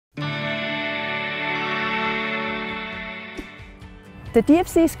The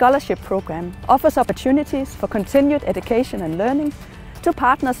DFC Scholarship Programme offers opportunities for continued education and learning to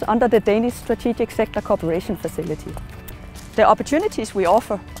partners under the Danish Strategic Sector Cooperation Facility. The opportunities we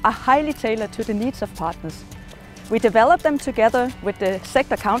offer are highly tailored to the needs of partners. We develop them together with the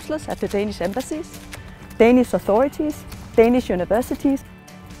sector counsellors at the Danish Embassies, Danish Authorities, Danish Universities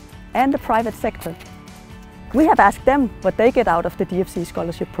and the private sector. We have asked them what they get out of the DFC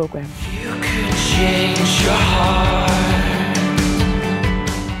Scholarship Programme. You could change your heart.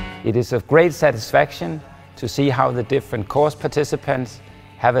 It is of great satisfaction to see how the different course participants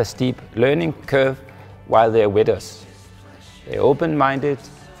have a steep learning curve while they are with us. They are open-minded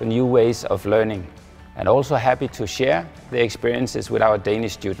for new ways of learning and also happy to share their experiences with our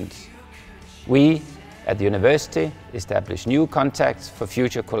Danish students. We at the university establish new contacts for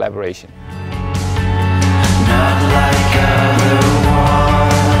future collaboration. Not like other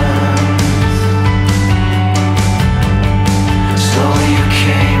ones. So you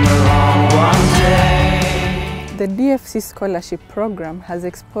came along one day. The DFC Scholarship Programme has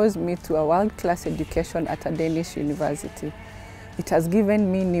exposed me to a world-class education at a Danish university. It has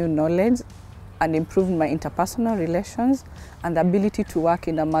given me new knowledge and improved my interpersonal relations and the ability to work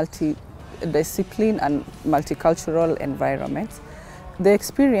in a multi-discipline and multicultural environment. The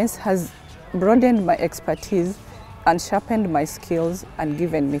experience has broadened my expertise and sharpened my skills and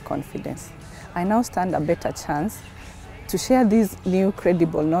given me confidence. I now stand a better chance to share this new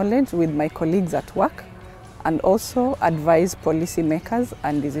credible knowledge with my colleagues at work and also advise policymakers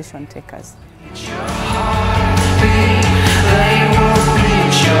and decision takers.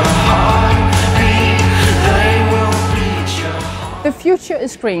 The future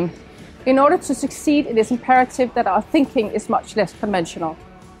is green. In order to succeed, it is imperative that our thinking is much less conventional.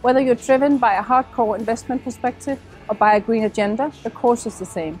 Whether you're driven by a hardcore investment perspective or by a green agenda, the course is the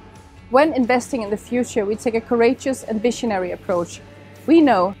same. When investing in the future, we take a courageous and visionary approach. We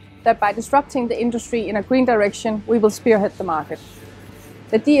know that by disrupting the industry in a green direction, we will spearhead the market.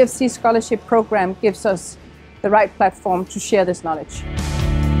 The DFC Scholarship Programme gives us the right platform to share this knowledge.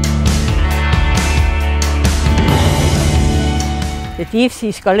 The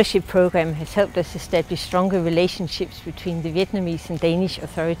DFC Scholarship Programme has helped us establish stronger relationships between the Vietnamese and Danish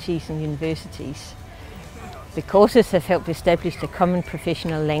authorities and universities. The courses have helped establish a common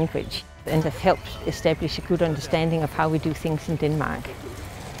professional language and have helped establish a good understanding of how we do things in Denmark.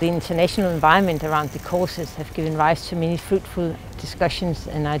 The international environment around the courses have given rise to many fruitful discussions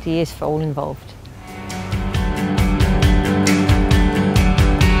and ideas for all involved.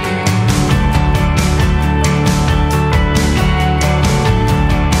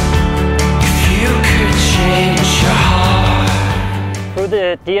 Through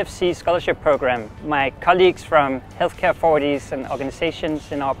the DFC Scholarship Programme, my colleagues from healthcare authorities and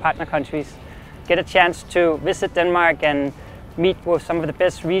organizations in our partner countries get a chance to visit Denmark and meet with some of the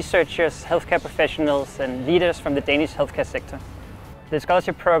best researchers, healthcare professionals and leaders from the Danish healthcare sector. The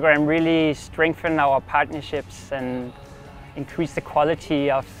scholarship program really strengthens our partnerships and increase the quality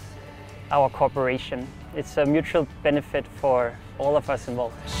of our cooperation. It's a mutual benefit for all of us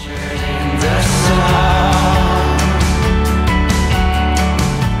involved.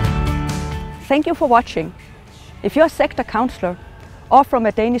 Thank you for watching. If you're a sector counsellor or from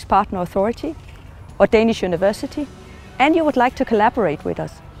a Danish partner authority or Danish university and you would like to collaborate with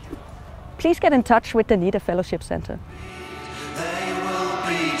us, please get in touch with the NIDA Fellowship Center. They will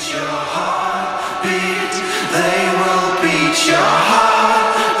beat your heartbeat. They will beat your